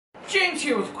James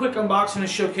here with a quick unboxing and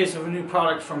showcase of a new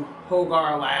product from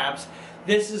HOGARLABS.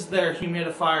 This is their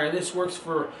humidifier. This works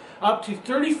for up to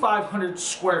 3,500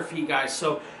 square feet, guys.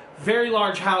 So very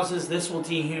large houses, this will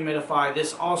dehumidify.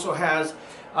 This also has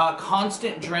a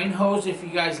constant drain hose. If you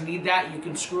guys need that, you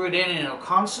can screw it in and it'll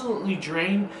constantly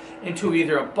drain into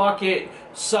either a bucket,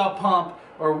 sub pump,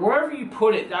 or wherever you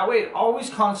put it. That way it always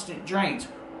constant drains.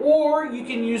 Or you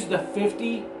can use the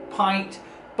 50-pint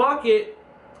bucket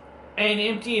and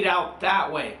empty it out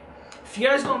that way. If you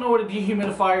guys don't know what a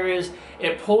dehumidifier is,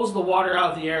 it pulls the water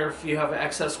out of the air if you have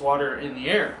excess water in the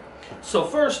air. So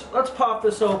first, let's pop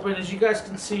this open. As you guys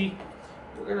can see,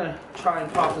 we're gonna try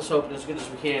and pop this open as good as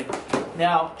we can.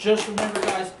 Now, just remember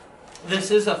guys,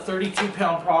 this is a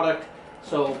 32-pound product,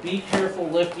 so be careful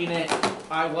lifting it.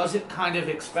 I wasn't kind of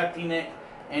expecting it,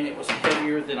 and it was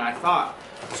heavier than I thought.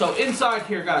 So inside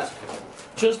here, guys,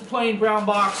 just a plain brown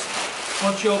box.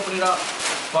 Once you open it up,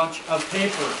 bunch of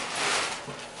paper.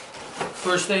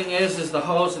 First thing is the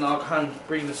hose, and I'll kind of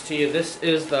bring this to you. This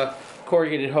is the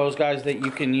corrugated hose, guys, that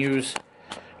you can use.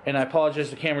 And I apologize,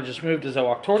 the camera just moved as I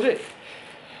walked towards it.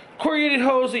 Corrugated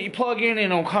hose that you plug in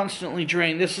and it'll constantly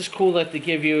drain. This is cool that they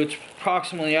give you. It's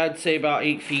approximately, I'd say, about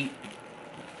 8 feet.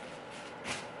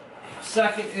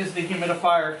 Second is the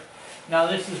humidifier. Now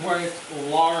this is where it's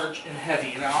large and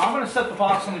heavy. Now I'm going to set the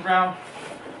box on the ground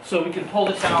so we can pull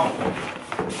this out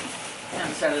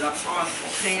and set it up on the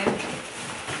stand.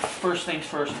 First things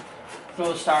first,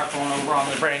 throw the styrofoam over on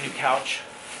the brand new couch.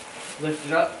 Lift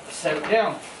it up, set it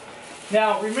down.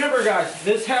 Now remember guys,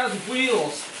 this has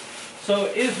wheels, so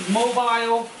it is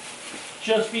mobile.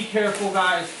 Just be careful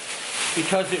guys,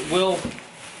 because it will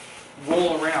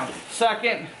roll around.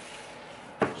 Second,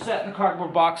 set in the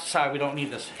cardboard box aside, we don't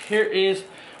need this. Here is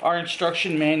our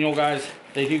instruction manual, guys.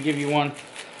 They do give you one.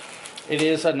 It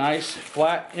is a nice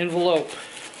flat envelope.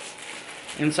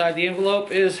 Inside the envelope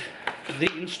is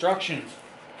the instructions.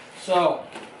 So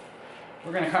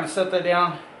we're going to kind of set that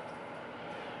down,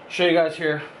 show you guys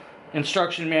here.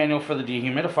 Instruction manual for the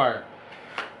dehumidifier.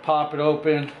 Pop it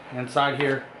open. Inside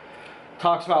here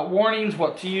talks about warnings,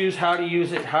 what to use, how to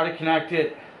use it, how to connect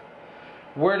it,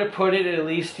 where to put it at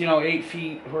least 8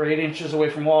 feet or 8 inches away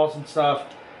from walls and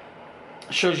stuff.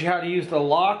 Shows you how to use the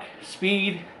lock,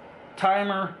 speed,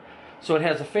 timer. So it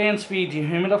has a fan speed,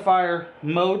 dehumidifier,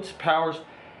 modes, powers,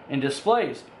 and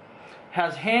displays.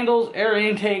 Has handles, air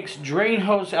intakes, drain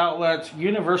hose outlets,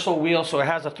 universal wheel. So it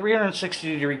has a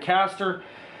 360-degree caster.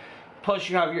 Plus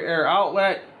you have your air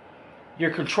outlet,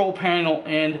 your control panel,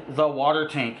 and the water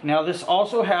tank. Now this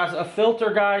also has a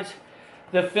filter, guys.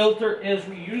 The filter is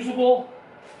reusable,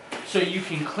 so you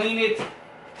can clean it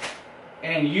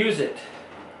and use it.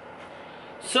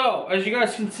 So as you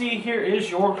guys can see, here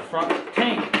is your front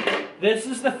tank. This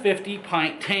is the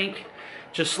 50-pint tank.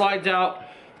 Just slides out.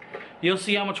 You'll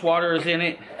see how much water is in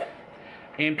it.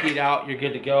 Empty it out, you're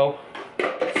good to go.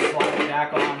 Slide it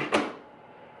back on,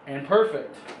 and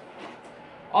perfect.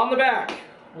 On the back,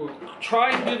 we'll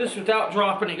try and do this without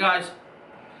dropping it, guys.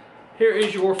 Here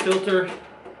is your filter.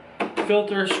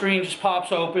 Filter screen just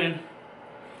pops open,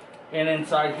 and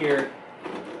inside here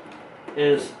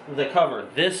is the cover.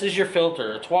 This is your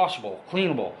filter. It's washable,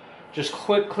 cleanable. Just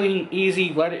quick clean,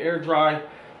 easy, let it air dry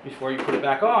before you put it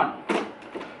back on.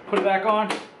 Put it back on.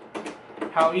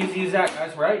 How easy is that,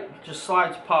 guys, right? Just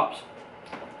slides, pops.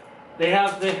 They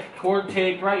have the cord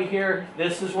taped right here.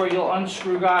 This is where you'll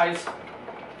unscrew, guys.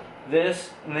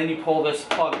 This, and then you pull this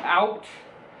plug out.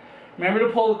 Remember to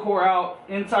pull the cord out.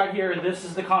 Inside here, this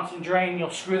is the constant drain.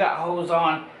 You'll screw that hose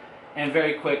on, and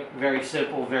very quick, very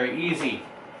simple, very easy.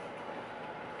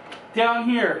 Down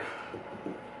here,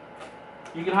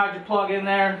 you can hide your plug in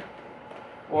there,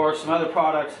 or some other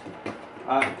products.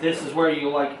 This is where you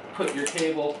put your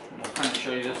cable. I'll kind of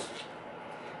show you this.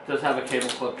 It does have a cable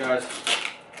clip, guys.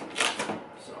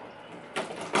 So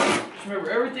just remember,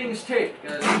 everything is taped,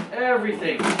 guys.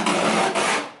 Everything.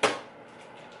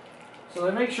 So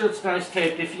then make sure it's nice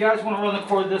taped. If you guys want to run the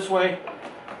cord this way,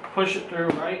 push it through,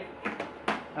 right?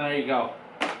 And there you go.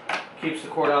 Keeps the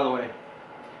cord out of the way.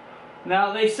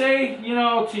 Now they say,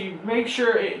 to make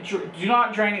sure do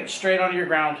not drain it straight onto your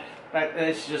ground.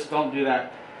 Just don't do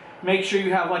that. Make sure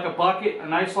you have like a bucket, a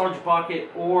nice large bucket,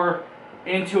 or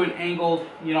into an angled,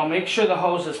 make sure the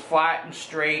hose is flat and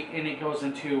straight and it goes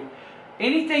into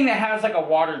anything that has like a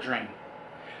water drain.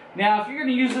 Now if you're going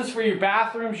to use this for your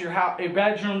bathrooms, your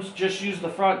bedrooms, just use the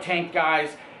front tank,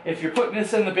 guys. If you're putting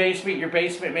this in the basement, your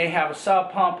basement may have a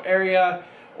sub pump area,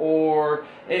 or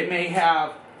it may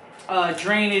have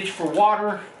drainage for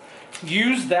water.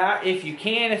 Use that if you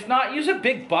can. If not, use a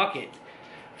big bucket.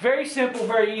 Very simple,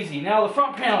 very easy. Now the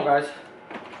front panel, guys,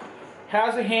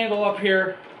 has a handle up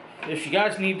here if you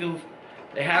guys need to,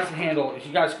 it has a handle, as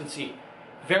you guys can see.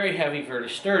 Very heavy, very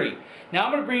sturdy. Now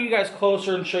I'm going to bring you guys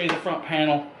closer and show you the front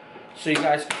panel so you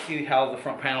guys can see how the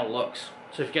front panel looks.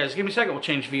 So if you guys give me a second, we'll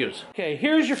change views. Okay,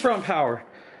 here's your front power.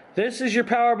 This is your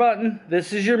power button.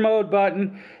 This is your mode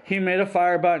button,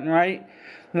 humidifier button, right?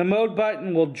 The mode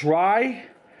button will dry,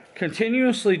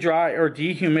 continuously dry, or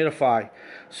dehumidify.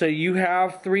 So you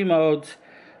have 3 modes.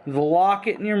 Lock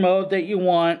it in your mode that you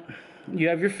want. You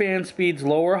have your fan speeds,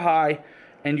 low or high,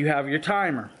 and you have your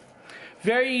timer.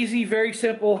 Very easy, very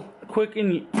simple, quick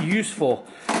and useful.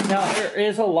 Now there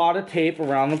is a lot of tape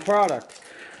around the product.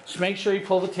 So make sure you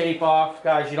pull the tape off.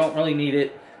 Guys, you don't really need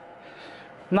it.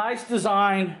 Nice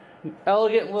design,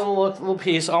 elegant little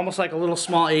piece, almost like a little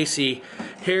small AC.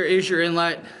 Here is your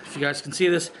inlet, if you guys can see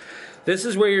this. This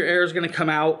is where your air is going to come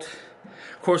out.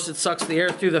 Of course, it sucks the air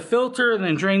through the filter and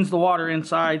then drains the water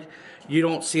inside. You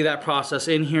don't see that process.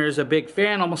 In here is a big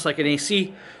fan, almost like an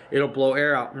AC. It'll blow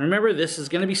air out. Remember, this is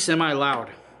going to be semi-loud.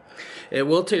 It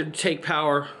will take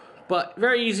power, but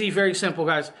very easy, very simple,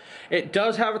 guys. It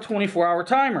does have a 24-hour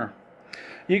timer.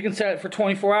 You can set it for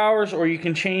 24 hours, or you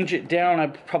can change it down.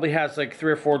 It probably has like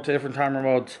 3 or 4 different timer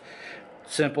modes.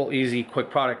 Simple, easy, quick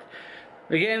product.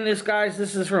 Again, this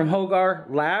is from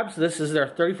HOGARLABS. This is their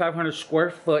 3,500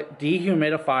 square foot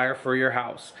dehumidifier for your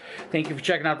house. Thank you for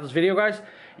checking out this video, guys,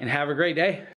 and have a great day.